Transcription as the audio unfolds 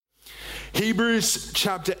Hebrews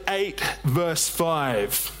chapter 8, verse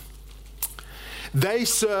 5. They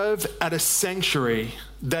serve at a sanctuary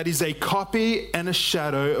that is a copy and a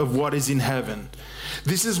shadow of what is in heaven.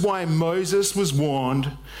 This is why Moses was warned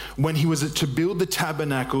when he was to build the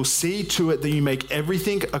tabernacle, see to it that you make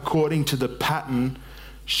everything according to the pattern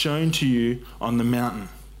shown to you on the mountain.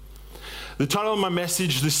 The title of my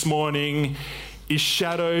message this morning is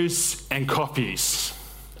Shadows and Copies.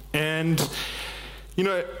 And,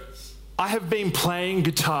 I have been playing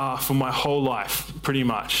guitar for my whole life, pretty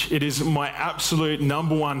much. It is my absolute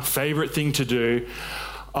number one favorite thing to do.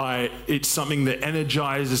 It's something that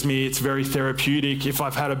energizes me. It's very therapeutic. If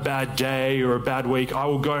I've had a bad day or a bad week, I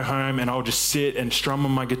will go home and I'll just sit and strum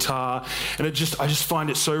on my guitar. And I just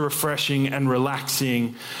find it so refreshing and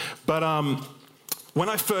relaxing. But when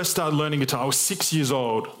I first started learning guitar, I was 6 years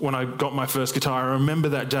old when I got my first guitar. I remember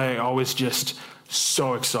that day, I was just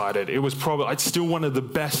so excited. It's still one of the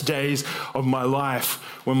best days of my life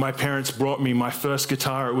when my parents brought me my first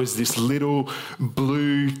guitar. It was this little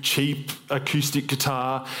blue, cheap acoustic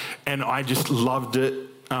guitar, and I just loved it.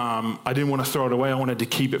 I didn't want to throw it away. I wanted to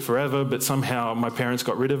keep it forever, but somehow my parents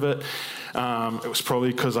got rid of it. It was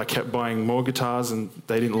probably because I kept buying more guitars and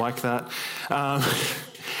they didn't like that.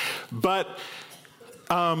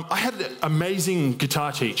 I had an amazing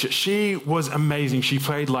guitar teacher. She was amazing. She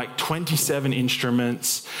played like 27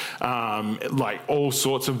 instruments, like all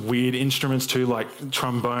sorts of weird instruments too, like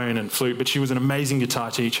trombone and flute, but she was an amazing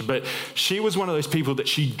guitar teacher. But she was one of those people that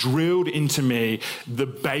she drilled into me the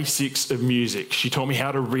basics of music. She taught me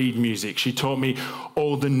how to read music. She taught me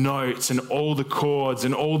all the notes and all the chords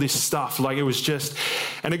and all this stuff.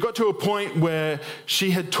 And it got to a point where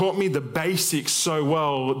she had taught me the basics so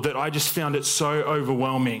well that I just found it so overwhelming.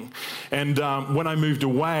 And when I moved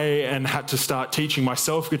away and had to start teaching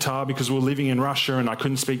myself guitar because we were living in Russia and I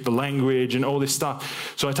couldn't speak the language and all this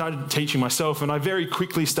stuff, so I started teaching myself, and I very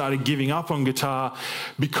quickly started giving up on guitar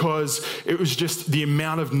because it was just the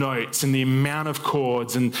amount of notes and the amount of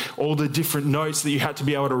chords and all the different notes that you had to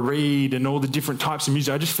be able to read and all the different types of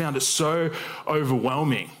music. I just found it so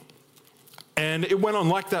overwhelming. And it went on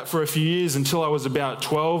like that for a few years until I was about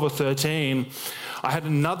 12 or 13. I had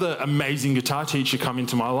another amazing guitar teacher come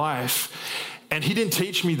into my life, and he didn't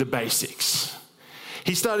teach me the basics.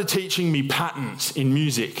 He started teaching me patterns in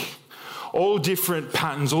music. All different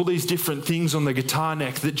patterns, all these different things on the guitar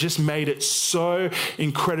neck that just made it so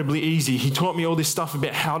incredibly easy. He taught me all this stuff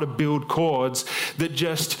about how to build chords that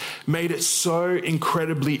just made it so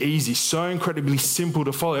incredibly easy, so incredibly simple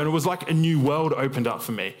to follow. And it was like a new world opened up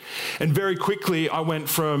for me. And very quickly, I went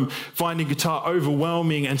from finding guitar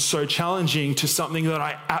overwhelming and so challenging to something that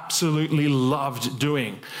I absolutely loved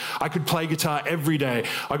doing. I could play guitar every day.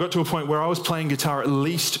 I got to a point where I was playing guitar at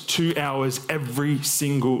least 2 hours every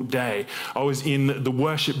single day. I was in the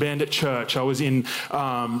worship band at church. I was in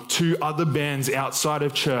 2 other bands outside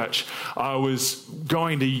of church. I was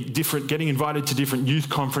getting invited to different youth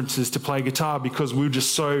conferences to play guitar because we were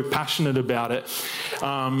just so passionate about it,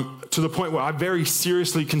 to the point where I very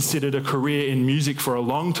seriously considered a career in music for a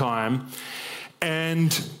long time.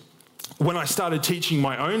 And when I started teaching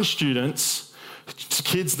my own students,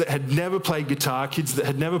 kids that had never played guitar, kids that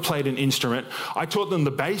had never played an instrument, I taught them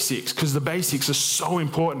the basics because the basics are so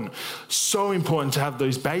important to have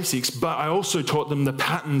those basics, but I also taught them the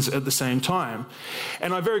patterns at the same time.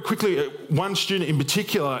 And I very quickly, one student in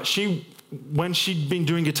particular, when she'd been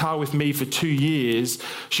doing guitar with me for 2 years,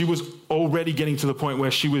 she was already getting to the point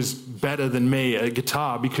where she was better than me at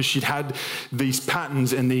guitar because she'd had these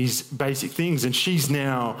patterns and these basic things. And she's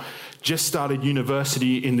now just started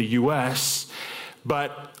university in the US.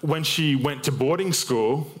 But when she went to boarding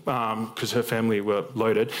school, because her family were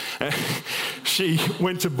loaded, she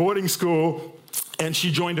went to boarding school and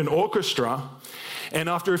she joined an orchestra. And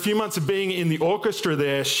after a few months of being in the orchestra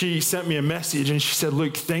there, she sent me a message and she said,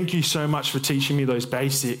 "Luke, thank you so much for teaching me those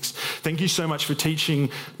basics. Thank you so much for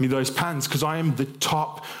teaching me those patterns, because I am the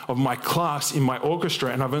top of my class in my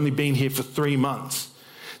orchestra and I've only been here for 3 months.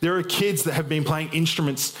 There are kids that have been playing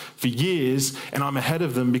instruments for years and I'm ahead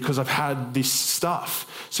of them because I've had this stuff.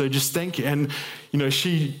 So just thank you." And,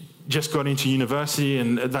 she just got into university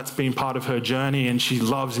and that's been part of her journey and she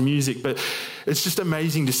loves music. But it's just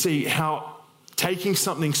amazing to see how taking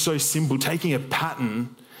something so simple, taking a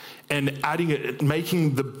pattern and adding it,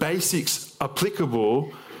 making the basics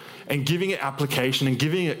applicable and giving it application and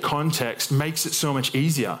giving it context makes it so much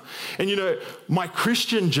easier. And, my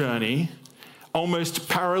Christian journey almost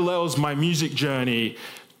parallels my music journey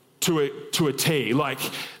to a T. Like,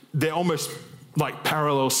 they're almost like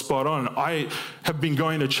parallel, spot on. I have been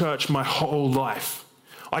going to church my whole life.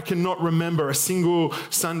 I cannot remember a single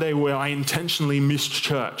Sunday where I intentionally missed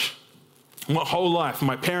church. My whole life,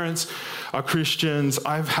 my parents are Christians.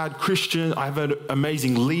 I've had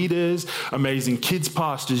amazing leaders, amazing kids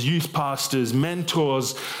pastors, youth pastors,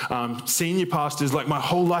 mentors, senior pastors. Like my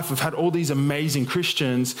whole life, I've had all these amazing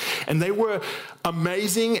Christians, and they were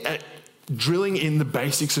amazing at drilling in the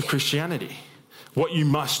basics of Christianity. What you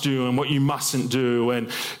must do and what you mustn't do,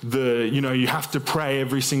 and you have to pray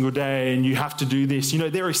every single day, and you have to do this.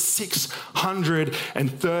 There are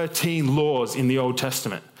 613 laws in the Old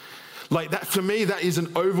Testament. Like that, for me, that is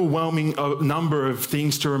an overwhelming number of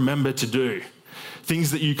things to remember to do,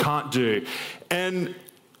 things that you can't do. And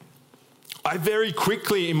I very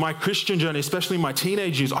quickly in my Christian journey, especially in my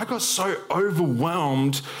teenage years, I got so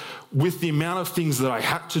overwhelmed with the amount of things that I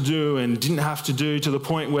had to do and didn't have to do, to the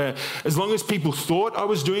point where as long as people thought I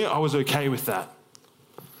was doing it, I was okay with that.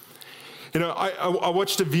 I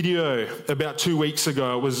watched a video about 2 weeks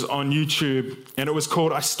ago. It was on YouTube, and it was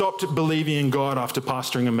called "I Stopped Believing in God After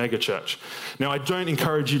Pastoring a Megachurch." Now, I don't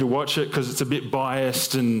encourage you to watch it because it's a bit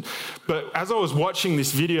biased, but as I was watching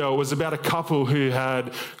this video, it was about a couple who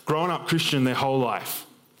had grown up Christian their whole life.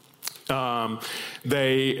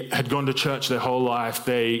 They had gone to church their whole life.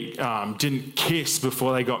 They didn't kiss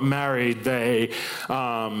before they got married. They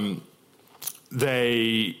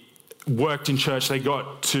worked in church. They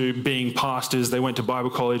got to being pastors. They went to Bible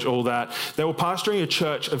college, all that. They were pastoring a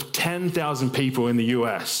church of 10,000 people in the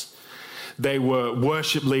US. They were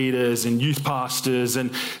worship leaders and youth pastors. And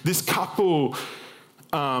this couple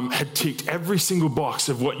had ticked every single box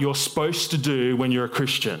of what you're supposed to do when you're a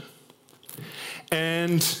Christian.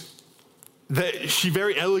 And she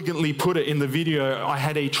very elegantly put it in the video, I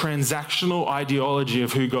had a transactional ideology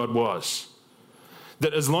of who God was.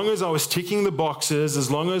 That as long as I was ticking the boxes, as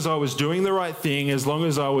long as I was doing the right thing, as long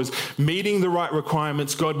as I was meeting the right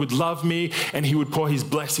requirements, God would love me and he would pour his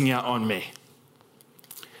blessing out on me.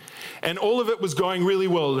 And all of it was going really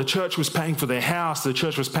well. The church was paying for their house. The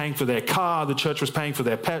church was paying for their car. The church was paying for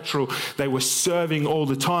their petrol. They were serving all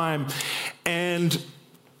the time. And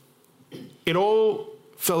it all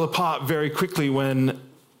fell apart very quickly when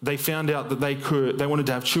they found out that they wanted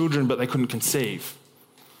to have children, but they couldn't conceive.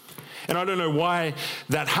 And I don't know why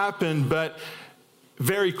that happened, but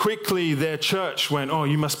very quickly their church went, "Oh,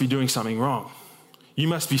 you must be doing something wrong. You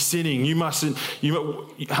must be sinning.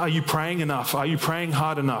 Are you praying enough? Are you praying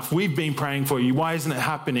hard enough? We've been praying for you. Why isn't it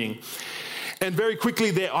happening?" And very quickly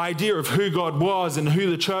their idea of who God was and who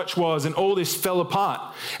the church was and all this fell apart.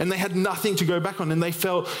 And they had nothing to go back on. And they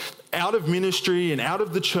fell out of ministry and out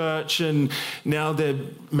of the church. And now they're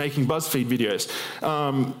making BuzzFeed videos.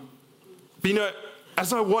 But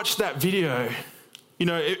as I watched that video,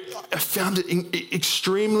 I found it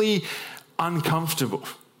extremely uncomfortable.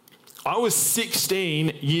 I was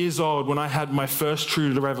 16 years old when I had my first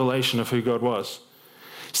true revelation of who God was.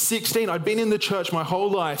 16, I'd been in the church my whole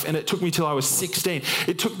life, and it took me till I was 16.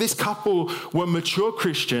 It took this couple were mature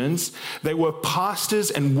Christians. They were pastors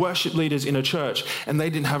and worship leaders in a church, and they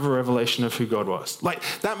didn't have a revelation of who God was. Like,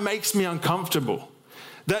 that makes me uncomfortable.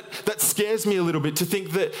 That scares me a little bit to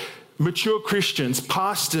think that mature Christians,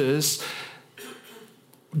 pastors,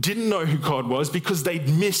 didn't know who God was because they'd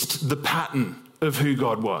missed the pattern of who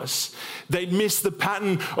God was. They'd missed the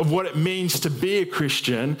pattern of what it means to be a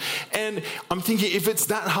Christian. And I'm thinking, if it's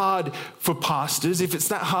that hard for pastors, if it's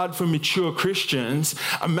that hard for mature Christians,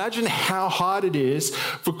 imagine how hard it is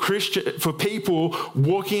for people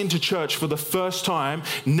walking into church for the first time,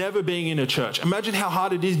 never being in a church. Imagine how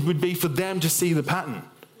hard it would be for them to see the pattern.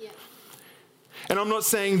 And I'm not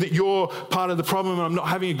saying that you're part of the problem, and I'm not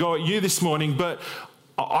having a go at you this morning, but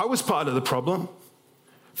I was part of the problem.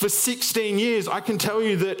 For 16 years, I can tell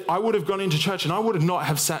you that I would have gone into church and I would not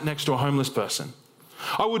have sat next to a homeless person.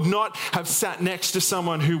 I would not have sat next to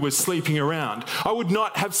someone who was sleeping around. I would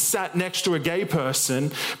not have sat next to a gay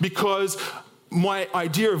person because my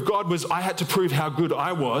idea of God was I had to prove how good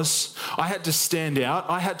I was. I had to stand out.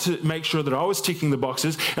 I had to make sure that I was ticking the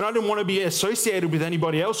boxes. And I didn't want to be associated with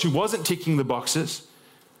anybody else who wasn't ticking the boxes.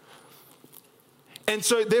 And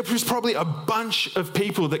so there was probably a bunch of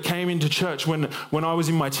people that came into church when I was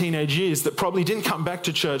in my teenage years that probably didn't come back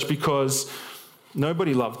to church because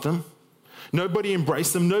nobody loved them. Nobody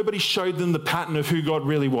embraced them. Nobody showed them the pattern of who God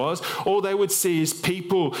really was. All they would see is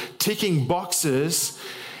people ticking boxes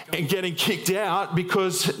and getting kicked out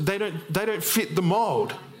because they don't fit the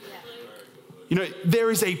mold.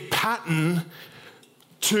 There is a pattern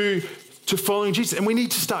to following Jesus, and we need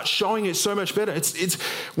to start showing it so much better. It's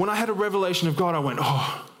when I had a revelation of God, I went,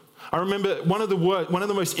 oh. I remember one of the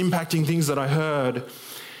most impacting things that I heard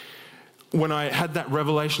when I had that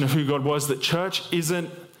revelation of who God was, that church isn't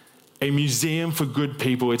a museum for good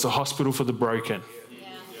people, it's a hospital for the broken.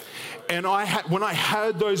 And when I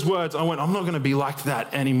heard those words, I went, I'm not going to be like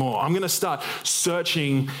that anymore. I'm going to start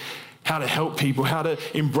searching how to help people, how to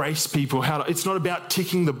embrace people, it's not about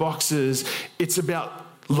ticking the boxes, it's about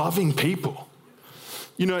loving people.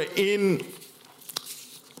 You know, in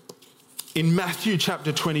Matthew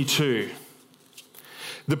chapter 22,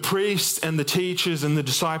 the priests and the teachers and the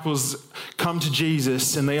disciples come to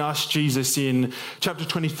Jesus and they ask Jesus in chapter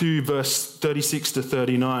 22, verse 36 to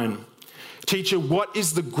 39, "Teacher, what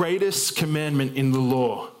is the greatest commandment in the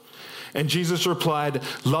law?" And Jesus replied,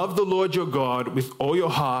 "Love the Lord your God with all your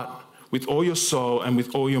heart, with all your soul, and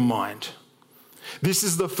with all your mind. This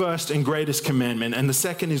is the first and greatest commandment, and the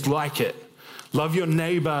second is like it. Love your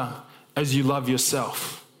neighbor as you love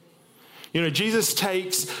yourself." You know, Jesus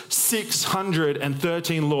takes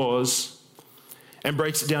 613 laws and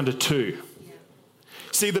breaks it down to 2.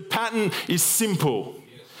 See, the pattern is simple.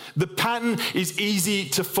 The pattern is easy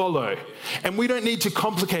to follow. And we don't need to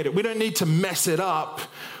complicate it. We don't need to mess it up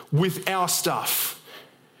with our stuff.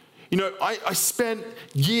 You know, I spent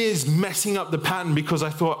years messing up the pattern because I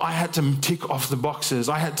thought I had to tick off the boxes.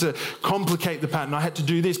 I had to complicate the pattern. I had to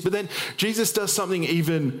do this. But then Jesus does something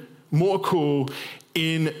even more cool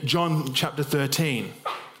in John chapter 13.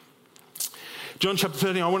 John chapter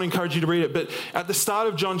 13, I want to encourage you to read it. But at the start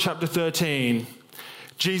of John chapter 13,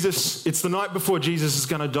 it's the night before Jesus is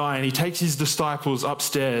going to die, and he takes his disciples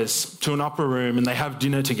upstairs to an upper room and they have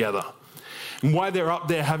dinner together. And while they're up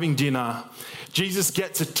there having dinner, Jesus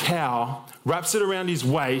gets a towel, wraps it around his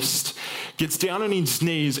waist, gets down on his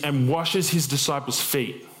knees and washes his disciples'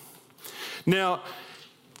 feet. Now,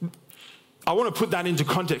 I want to put that into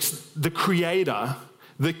context. The Creator,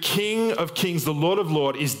 the King of Kings, the Lord of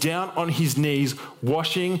Lords, is down on his knees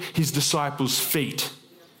washing his disciples' feet.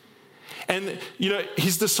 And, you know,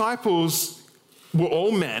 his disciples were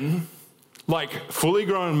all men, like fully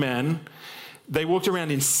grown men. They walked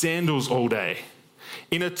around in sandals all day.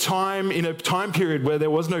 In a time period where there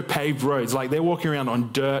was no paved roads, like they're walking around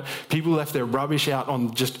on dirt, people left their rubbish out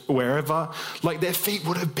on just wherever, like their feet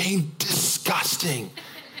would have been disgusting.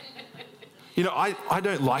 You know, I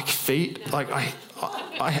don't like feet. Like I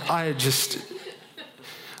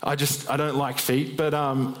don't like feet. But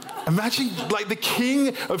imagine, like, the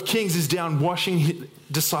King of Kings is down washing his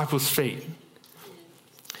disciples' feet.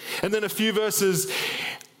 And then a few verses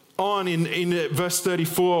on in verse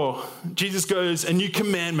 34, Jesus goes, "A new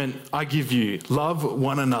commandment I give you, love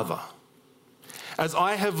one another. As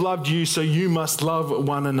I have loved you, so you must love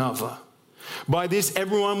one another. By this,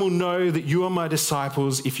 everyone will know that you are my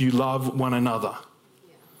disciples if you love one another."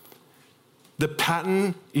 The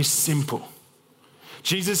pattern is simple.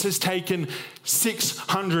 Jesus has taken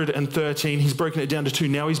 613, he's broken it down to 2,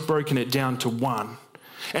 now he's broken it down to 1.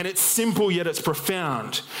 And it's simple, yet it's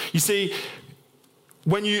profound. You see,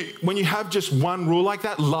 when you have just one rule like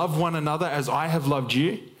that, love one another as I have loved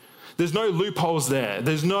you, there's no loopholes there.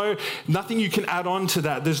 There's nothing you can add on to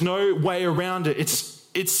that. There's no way around it.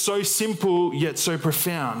 It's so simple, yet so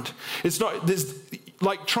profound.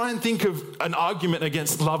 Try and think of an argument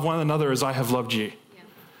against love one another as I have loved you.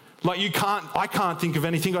 Like I can't think of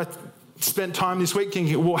anything. I spent time this week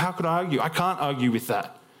thinking, well, how could I argue? I can't argue with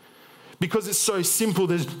that. Because it's so simple,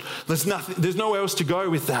 there's nowhere else to go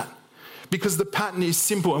with that. Because the pattern is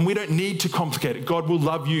simple and we don't need to complicate it. God will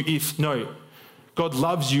love you God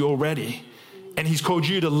loves you already. And he's called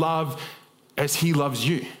you to love as he loves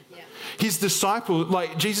you. Yeah. His disciples,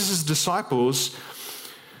 like Jesus' disciples,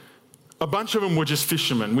 a bunch of them were just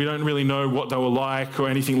fishermen. We don't really know what they were like or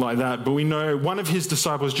anything like that. But we know one of his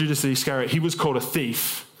disciples, Judas Iscariot, he was called a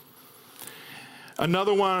thief.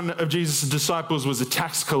 Another one of Jesus' disciples was a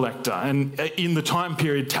tax collector. And in the time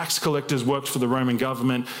period, tax collectors worked for the Roman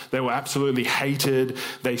government. They were absolutely hated.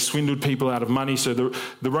 They swindled people out of money. So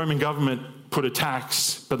the Roman government put a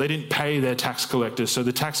tax, but they didn't pay their tax collectors. So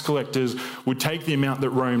the tax collectors would take the amount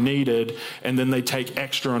that Rome needed, and then they'd take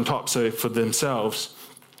extra on top, so for themselves.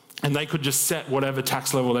 And they could just set whatever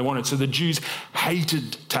tax level they wanted. So the Jews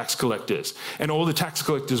hated tax collectors. And all the tax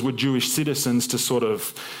collectors were Jewish citizens to sort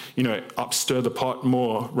of, upstir the pot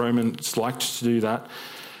more. Romans liked to do that.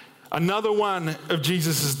 Another one of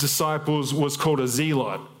Jesus' disciples was called a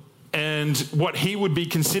zealot. And what he would be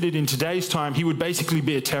considered in today's time, he would basically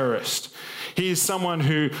be a terrorist. He is someone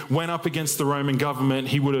who went up against the Roman government.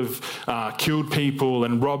 He would have killed people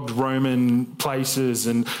and robbed Roman places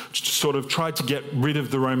and sort of tried to get rid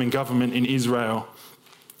of the Roman government in Israel.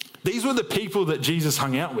 These were the people that Jesus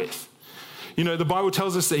hung out with. The Bible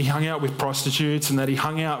tells us that he hung out with prostitutes and that he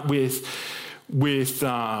hung out with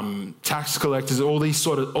tax collectors, all these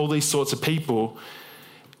sorts of people.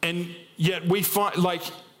 And yet we find,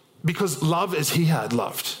 because love as he had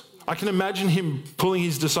loved. I can imagine him pulling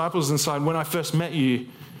his disciples aside. When I first met you,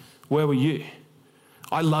 where were you?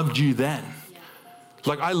 I loved you then.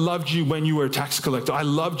 Like, I loved you when you were a tax collector. I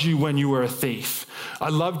loved you when you were a thief. I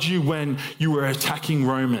loved you when you were attacking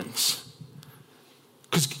Romans.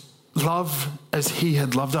 Because love as he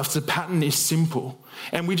had loved us, the pattern is simple.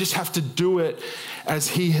 And we just have to do it as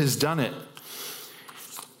he has done it.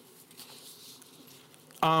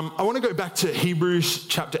 I want to go back to Hebrews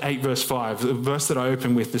chapter 8, verse 5, the verse that I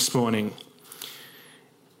opened with this morning.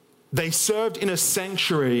 They served in a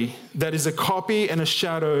sanctuary that is a copy and a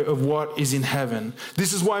shadow of what is in heaven.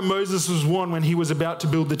 This is why Moses was warned when he was about to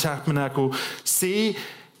build the tabernacle. See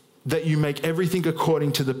that you make everything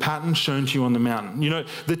according to the pattern shown to you on the mountain. You know,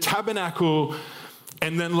 the tabernacle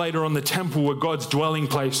and then later on the temple were God's dwelling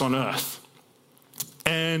place on earth.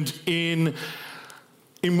 And in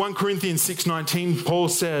 1 Corinthians 6:19, Paul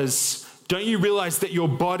says, don't you realize that your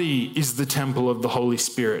body is the temple of the Holy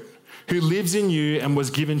Spirit, who lives in you and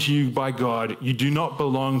was given to you by God? You do not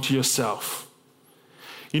belong to yourself.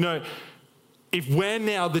 You know, if we're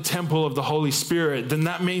now the temple of the Holy Spirit, then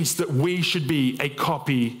that means that we should be a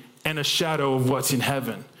copy and a shadow of what's in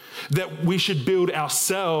heaven. That we should build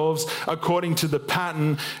ourselves according to the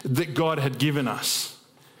pattern that God had given us,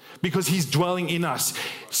 because he's dwelling in us.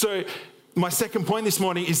 So my second point this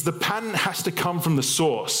morning is the pattern has to come from the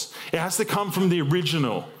source. It has to come from the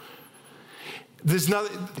original. There's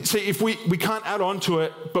nothing. See, if we can't add on to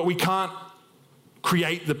it, but we can't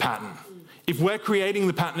create the pattern. If we're creating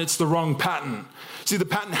the pattern, it's the wrong pattern. See, the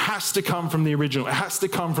pattern has to come from the original. It has to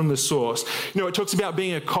come from the source. You know, it talks about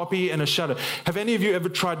being a copy and a shadow. Have any of you ever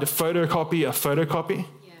tried to photocopy a photocopy?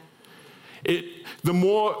 Yeah.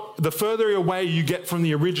 The further away you get from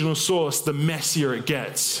the original source, the messier it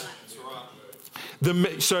gets.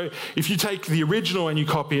 So if you take the original and you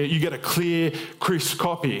copy it, you get a clear, crisp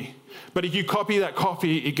copy. But if you copy that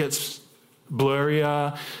copy, it gets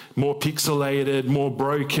blurrier, more pixelated, more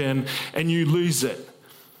broken, and you lose it.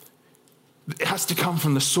 It has to come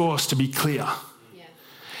from the source to be clear.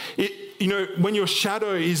 Yeah. You know, when your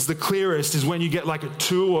shadow is the clearest is when you get like a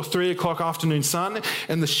 2 or 3 o'clock afternoon sun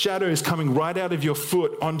and the shadow is coming right out of your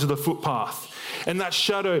foot onto the footpath. And that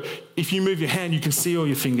shadow, if you move your hand, you can see all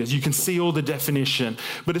your fingers. You can see all the definition.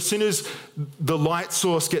 But as soon as the light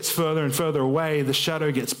source gets further and further away, the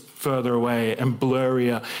shadow gets further away and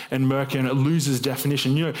blurrier and murkier, and it loses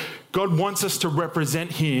definition. You know, God wants us to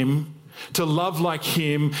represent him, to love like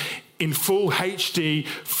him in full HD,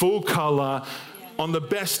 full color, on the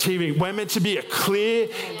best TV. We're meant to be a clear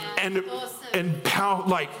and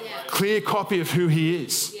clear copy of who he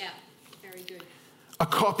is. Yeah. A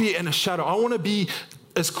copy and a shadow. I want to be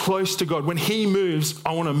as close to God. When he moves,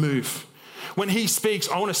 I want to move. When he speaks,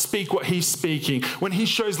 I want to speak what he's speaking. When he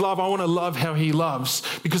shows love, I want to love how he loves,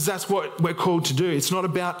 because that's what we're called to do. It's not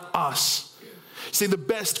about us. See, the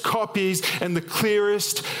best copies and the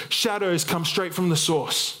clearest shadows come straight from the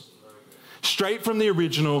source. Straight from the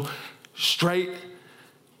original, straight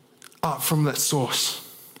up from that source.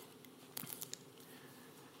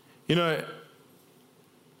 You know,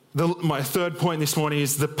 my third point this morning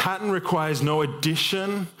is the pattern requires no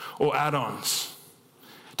addition or add-ons.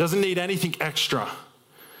 It doesn't need anything extra.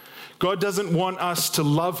 God doesn't want us to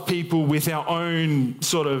love people with our own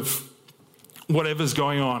sort of whatever's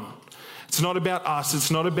going on. It's not about us.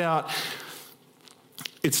 It's not about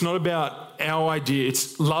our idea.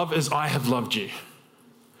 It's love as I have loved you.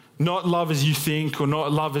 Not love as you think or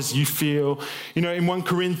not love as you feel. You know, in 1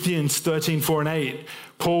 Corinthians 13, 4 and 8,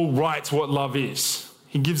 Paul writes what love is.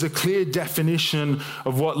 He gives a clear definition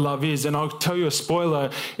of what love is. And I'll tell you a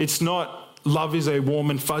spoiler, it's not love is a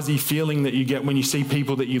warm and fuzzy feeling that you get when you see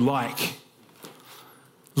people that you like.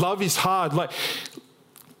 Love is hard. Like,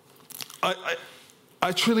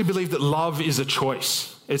 I truly believe that love is a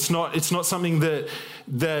choice. It's not something that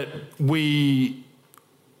we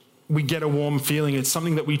get a warm feeling. It's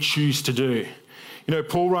something that we choose to do. You know,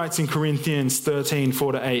 Paul writes in Corinthians 13,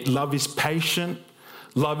 4 to 8, love is patient.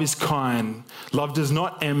 Love is kind. Love does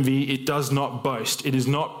not envy. It does not boast. It is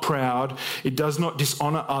not proud. It does not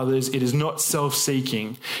dishonor others. It is not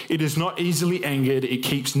self-seeking. It is not easily angered. It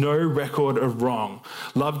keeps no record of wrong.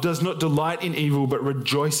 Love does not delight in evil, but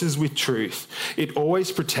rejoices with truth. It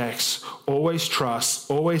always protects, always trusts,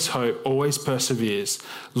 always hopes, always perseveres.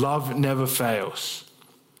 Love never fails.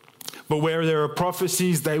 But where there are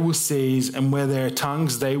prophecies, they will cease, and where there are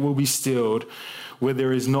tongues, they will be stilled. Where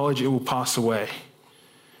there is knowledge, it will pass away.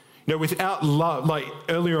 You know, without love, like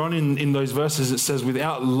earlier on in those verses, it says,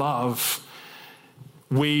 without love,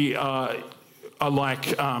 we are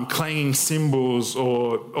like clanging cymbals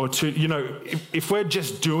or to, if we're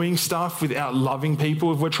just doing stuff without loving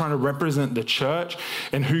people, if we're trying to represent the church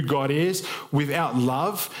and who God is without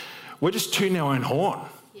love, we're just tooting our own horn.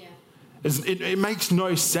 Yeah. It makes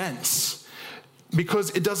no sense because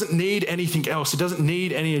it doesn't need anything else. It doesn't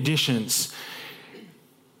need any additions.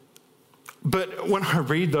 But when I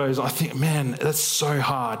read those, I think, man, that's so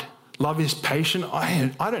hard. Love is patient.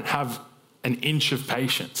 I don't have an inch of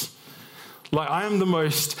patience. Like, I am the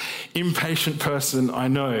most impatient person I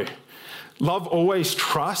know. Love always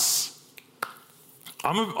trusts.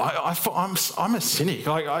 I'm a cynic.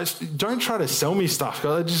 Like, don't try to sell me stuff.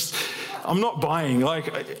 I'm not buying.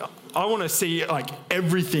 Like, I want to see like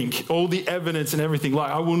everything, all the evidence and everything.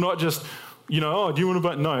 Like, I will not just, do you want to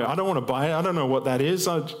buy? No, I don't want to buy it. I don't know what that is.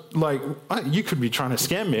 You could be trying to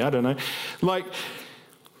scam me. I don't know. Like,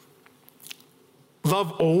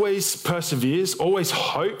 love always perseveres, always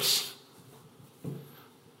hopes.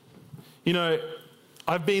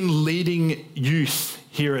 I've been leading youth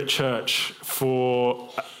here at church for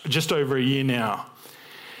just over a year now.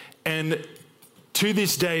 And to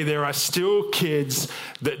this day, there are still kids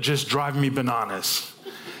that just drive me bananas.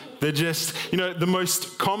 They're just, the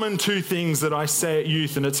most common two things that I say at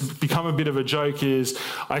youth, and it's become a bit of a joke, is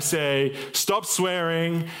I say, stop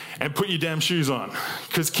swearing and put your damn shoes on.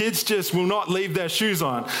 Because kids just will not leave their shoes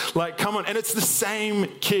on. Like, come on. And it's the same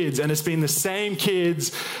kids, and it's been the same kids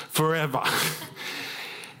forever.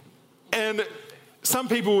 And some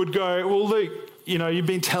people would go, well, Luke, you've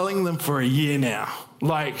been telling them for a year now.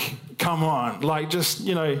 Like, come on. Like, just,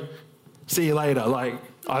 see you later. Like,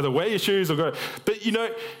 either wear your shoes or go. But,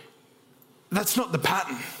 that's not the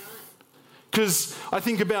pattern. Because I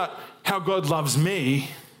think about how God loves me,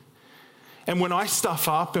 and when I stuff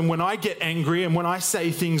up and when I get angry and when I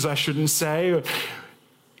say things I shouldn't say,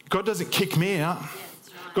 God doesn't kick me out.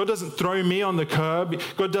 God doesn't throw me on the curb.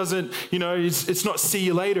 God doesn't, it's not see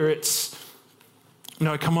you later. It's,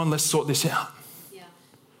 come on, let's sort this out.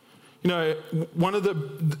 Yeah. One of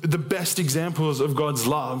the best examples of God's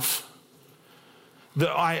love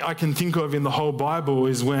that I can think of in the whole Bible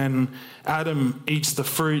is when Adam eats the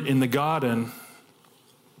fruit in the garden.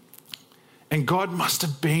 And God must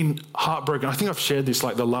have been heartbroken. I think I've shared this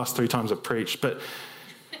like the last 3 times I've preached. But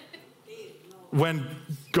when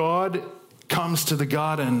God comes to the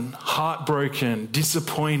garden, heartbroken,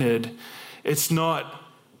 disappointed, it's not,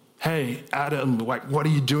 hey, Adam, like, what are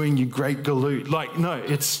you doing, you great galoot? Like, no,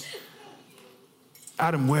 it's,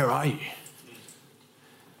 Adam, where are you?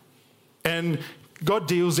 And God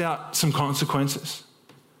deals out some consequences.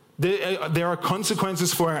 There are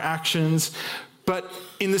consequences for our actions, but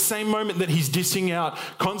in the same moment that he's dishing out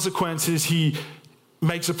consequences, he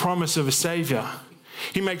makes a promise of a savior.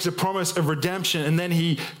 He makes a promise of redemption, and then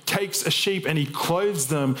he takes a sheep and he clothes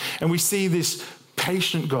them, and we see this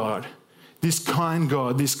patient God, this kind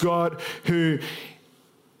God, this God who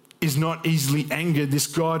is not easily angered, this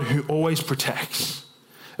God who always protects,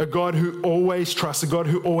 a God who always trusts, a God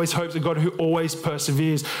who always hopes, a God who always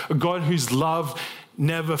perseveres, a God whose love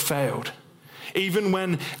never failed. Even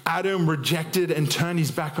when Adam rejected and turned his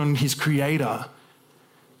back on his creator,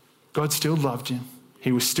 God still loved him.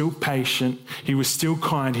 He was still patient. He was still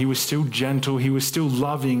kind. He was still gentle. He was still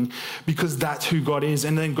loving, because that's who God is.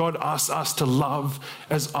 And then God asks us to love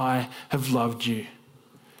as I have loved you.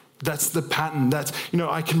 That's the pattern.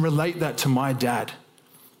 I can relate that to my dad.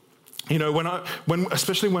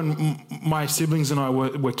 Especially when my siblings and I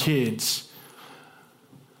were kids,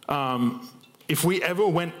 if we ever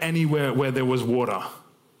went anywhere where there was water,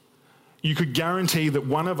 you could guarantee that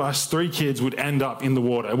one of us 3 kids would end up in the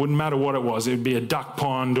water. It wouldn't matter what it was. It would be a duck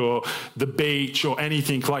pond or the beach or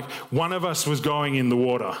anything. Like, one of us was going in the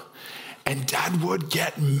water. And Dad would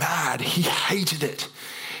get mad. He hated it.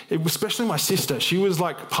 Especially my sister. She was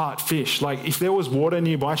like part fish. Like, if there was water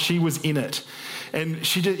nearby, she was in it. And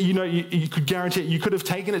she just, you could guarantee it. You could have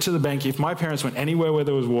taken it to the bank. If my parents went anywhere where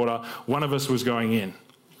there was water, one of us was going in.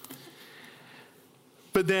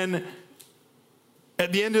 But then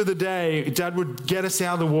at the end of the day, Dad would get us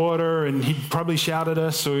out of the water, and he'd probably shout at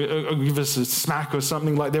us or give us a smack or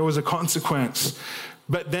something. Like, there was a consequence.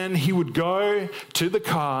 But then he would go to the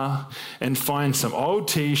car and find some old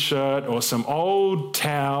T-shirt or some old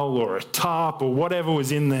towel or a tarp or whatever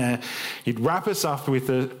was in there. He'd wrap us up with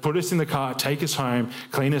it, put us in the car, take us home,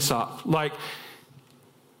 clean us up. Like,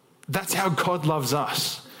 that's how God loves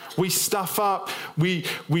us. We stuff up. We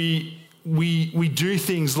do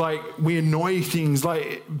things, like we annoy things,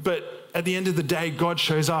 but at the end of the day, God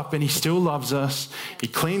shows up and he still loves us. He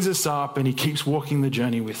cleans us up and he keeps walking the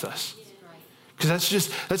journey with us. Because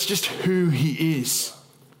that's just who he is.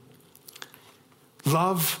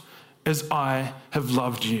 Love as I have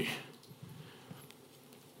loved you.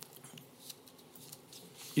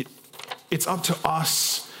 It's up to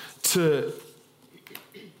us to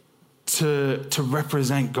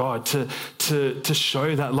represent God, to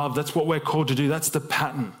show that love. That's what we're called to do. That's the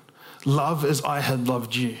pattern. Love as I had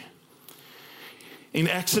loved you. In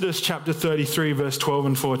Exodus chapter 33, verse 12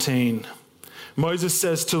 and 14, Moses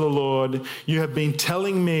says to the Lord, "You have been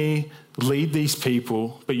telling me, lead these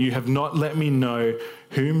people, but you have not let me know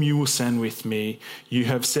whom you will send with me. You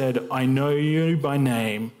have said, I know you by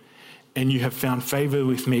name, and you have found favor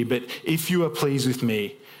with me. But if you are pleased with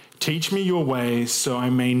me, teach me your ways so I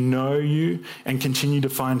may know you and continue to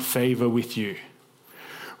find favor with you.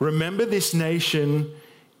 Remember, this nation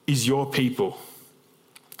is your people."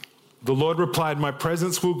 The Lord replied, "My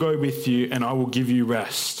presence will go with you and I will give you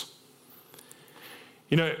rest."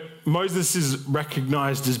 You know, Moses is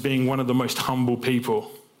recognized as being one of the most humble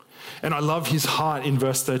people. And I love his heart in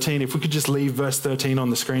verse 13. If we could just leave verse 13 on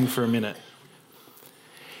the screen for a minute.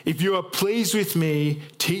 "If you are pleased with me,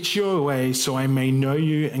 teach your ways so I may know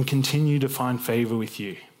you and continue to find favor with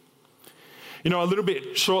you." You know, a little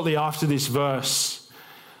bit shortly after this verse,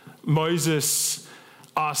 Moses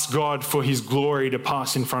asks God for his glory to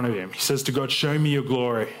pass in front of him. He says to God, "Show me your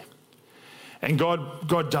glory." And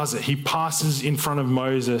God does it. He passes in front of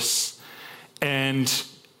Moses. And,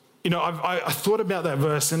 you know, I thought about that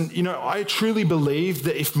verse, and, you know, I truly believe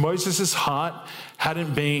that if Moses' heart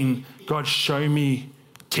hadn't been, "God, show me,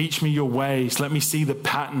 teach me your ways, let me see the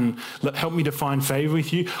pattern, help me to find favor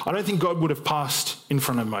with you," I don't think God would have passed in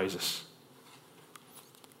front of Moses.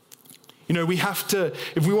 You know, we have to,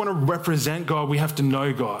 if we want to represent God, we have to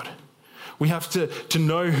know God. We have to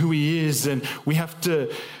know who he is, and we have to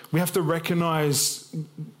recognize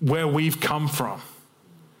where we've come from.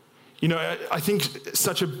 You know, I think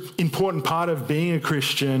such an important part of being a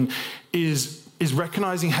Christian is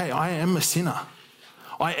recognizing, hey, I am a sinner.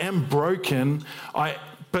 I am broken.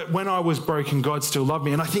 But when I was broken, God still loved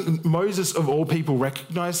me. And I think Moses, of all people,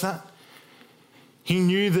 recognized that. He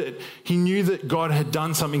knew that God had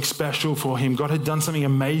done something special for him. God had done something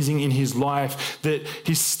amazing in his life, that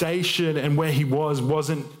his station and where he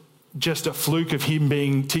wasn't just a fluke of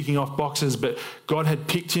him ticking off boxes, but God had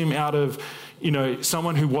picked him out of, you know,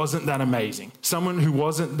 someone who wasn't that amazing, someone who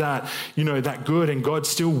wasn't that, you know, that good, and God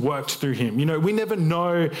still worked through him. You know, we never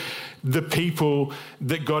know the people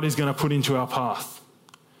that God is going to put into our path.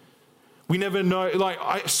 We never know, like,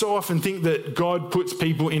 I so often think that God puts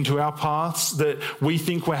people into our paths that we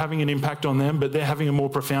think we're having an impact on them, but they're having a more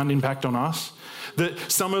profound impact on us. That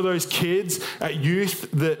some of those kids at youth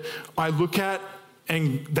that I look at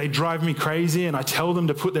and they drive me crazy, and I tell them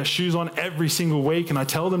to put their shoes on every single week, and I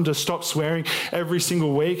tell them to stop swearing every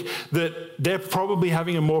single week, that they're probably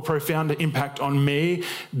having a more profound impact on me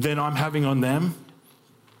than I'm having on them.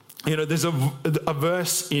 You know, there's a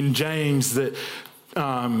verse in James that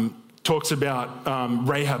talks about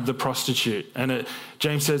Rahab the prostitute. And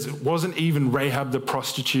James says, wasn't even Rahab the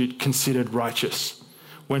prostitute considered righteous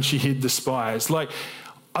when she hid the spies? Like,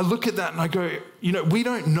 I look at that and I go, you know, we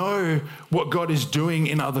don't know what God is doing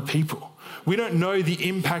in other people. We don't know the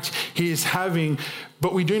impact he is having,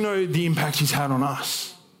 but we do know the impact he's had on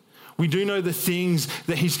us. We do know the things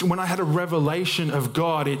that when I had a revelation of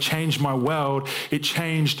God, it changed my world, it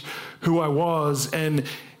changed who I was, and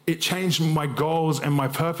it changed my goals and my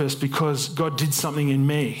purpose because God did something in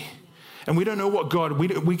me. And we don't know what God,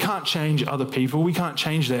 we can't change other people, we can't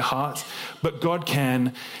change their hearts, but God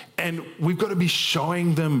can. And we've got to be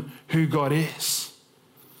showing them who God is.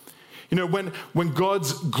 You know, when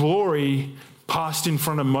God's glory passed in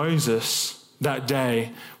front of Moses that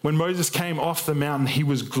day, when Moses came off the mountain, he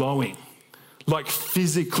was glowing, like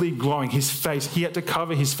physically glowing. His face, he had to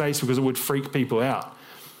cover his face because it would freak people out.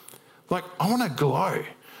 Like, I want to glow.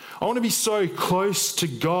 I want to be so close to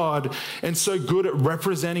God and so good at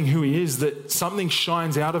representing who he is that something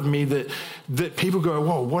shines out of me that people go,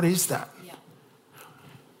 whoa, what is that? Yeah.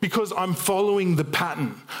 Because I'm following the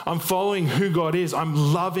pattern. I'm following who God is. I'm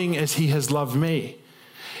loving as he has loved me.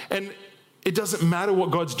 And it doesn't matter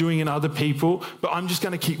what God's doing in other people, but I'm just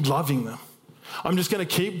going to keep loving them. I'm just going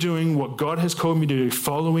to keep doing what God has called me to do,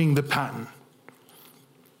 following the pattern.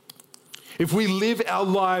 If we live our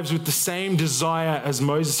lives with the same desire as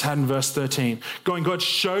Moses had in verse 13, going, God,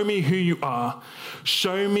 show me who you are.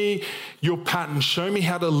 Show me your pattern. Show me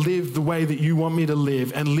how to live the way that you want me to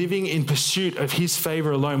live, and living in pursuit of his favor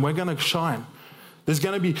alone, we're going to shine. There's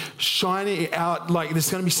going to be shining out, like there's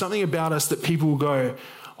going to be something about us that people will go,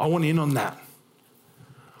 I want in on that.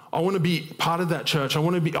 I want to be part of that church. I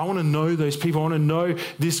want to know those people. I want to know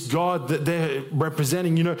this God that they're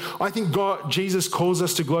representing. You know, I think Jesus calls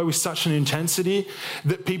us to glow with such an intensity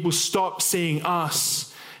that people stop seeing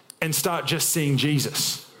us and start just seeing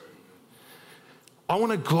Jesus. I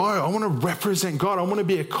want to glow. I want to represent God. I want to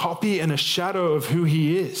be a copy and a shadow of who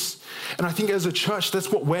he is. And I think as a church,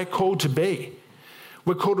 that's what we're called to be.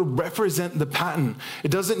 We're called to represent the pattern.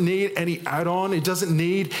 It doesn't need any add-on. It doesn't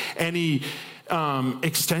need any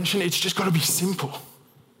extension. It's just got to be simple.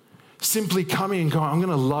 Simply coming and going, I'm going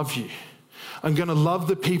to love you. I'm going to love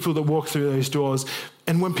the people that walk through those doors.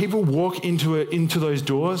 And when people walk into those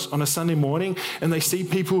doors on a Sunday morning and they see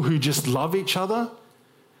people who just love each other,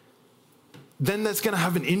 then that's going to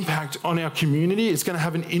have an impact on our community. It's going to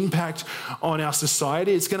have an impact on our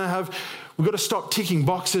society. We've got to stop ticking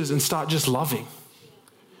boxes and start just loving.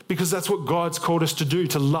 Because that's what God's called us to do,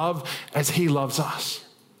 to love as he loves us.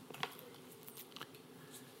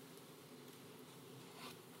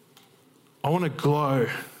 I want to glow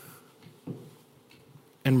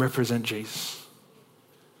and represent Jesus.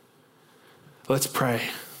 Let's pray.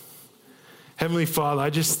 Heavenly Father, I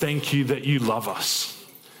just thank you that you love us.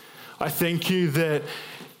 I thank you that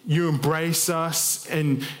you embrace us,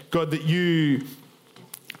 and God, that you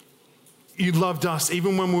loved us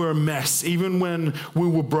even when we were a mess, even when we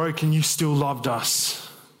were broken, you still loved us.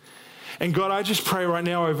 And God, I just pray right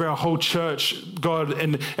now over our whole church, God,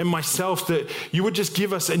 and myself, that you would just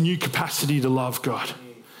give us a new capacity to love, God.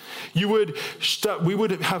 We would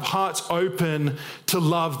have hearts open to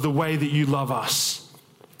love the way that you love us.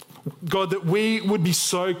 God, that we would be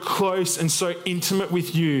so close and so intimate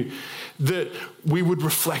with you that we would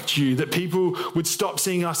reflect you, that people would stop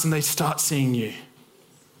seeing us and they start seeing you.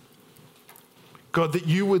 God, that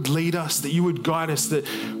you would lead us, that you would guide us, that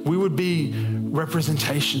we would be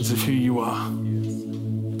representations of who you are.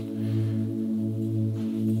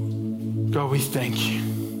 God, we thank you.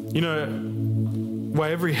 You know,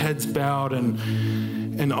 while every head's bowed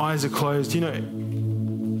and eyes are closed, you know,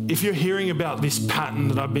 if you're hearing about this pattern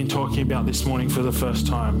that I've been talking about this morning for the first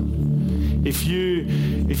time, if you're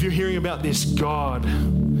hearing about this God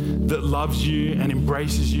that loves you and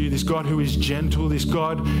embraces you, this God who is gentle, this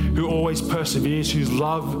God who always perseveres, whose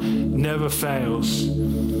love never fails,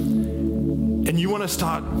 and you want to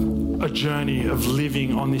start a journey of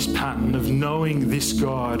living on this pattern, of knowing this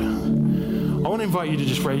God, I want to invite you to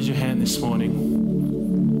just raise your hand this morning.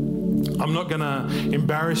 I'm not going to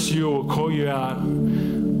embarrass you or call you out.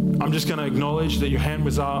 I'm just going to acknowledge that your hand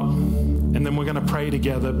was up, and then we're going to pray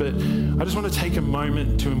together. But I just want to take a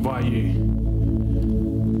moment to invite you.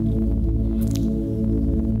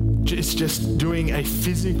 It's just doing a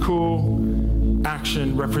physical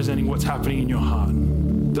action representing what's happening in your heart.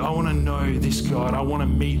 I want to know this God. I want to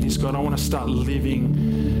meet this God. I want to start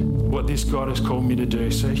living what this God has called me to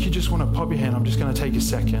do. So if you just want to pop your hand, I'm just going to take a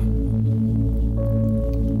second.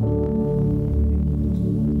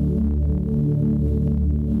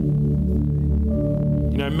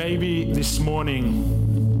 Maybe this morning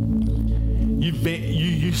you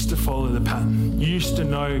used to follow the pattern. You used to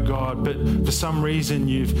know God, but for some reason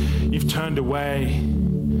you've turned away,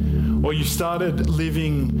 or you started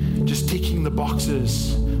living just ticking the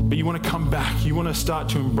boxes. But you want to come back. You want to start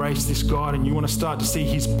to embrace this God, and you want to start to see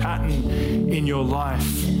his pattern in your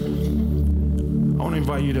life. I want to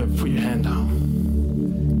invite you to put your hand up.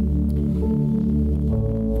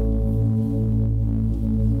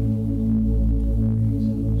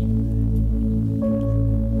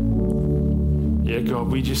 God,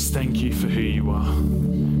 we just thank you for who you are.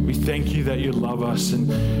 We thank you that you love us.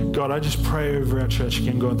 And God, I just pray over our church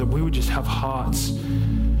again, God, that we would just have hearts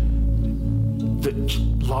that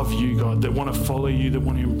love you, God, that want to follow you, that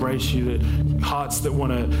want to embrace you, that hearts that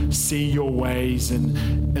want to see your ways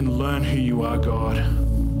and learn who you are, God.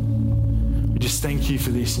 We just thank you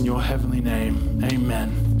for this in your heavenly name.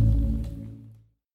 Amen.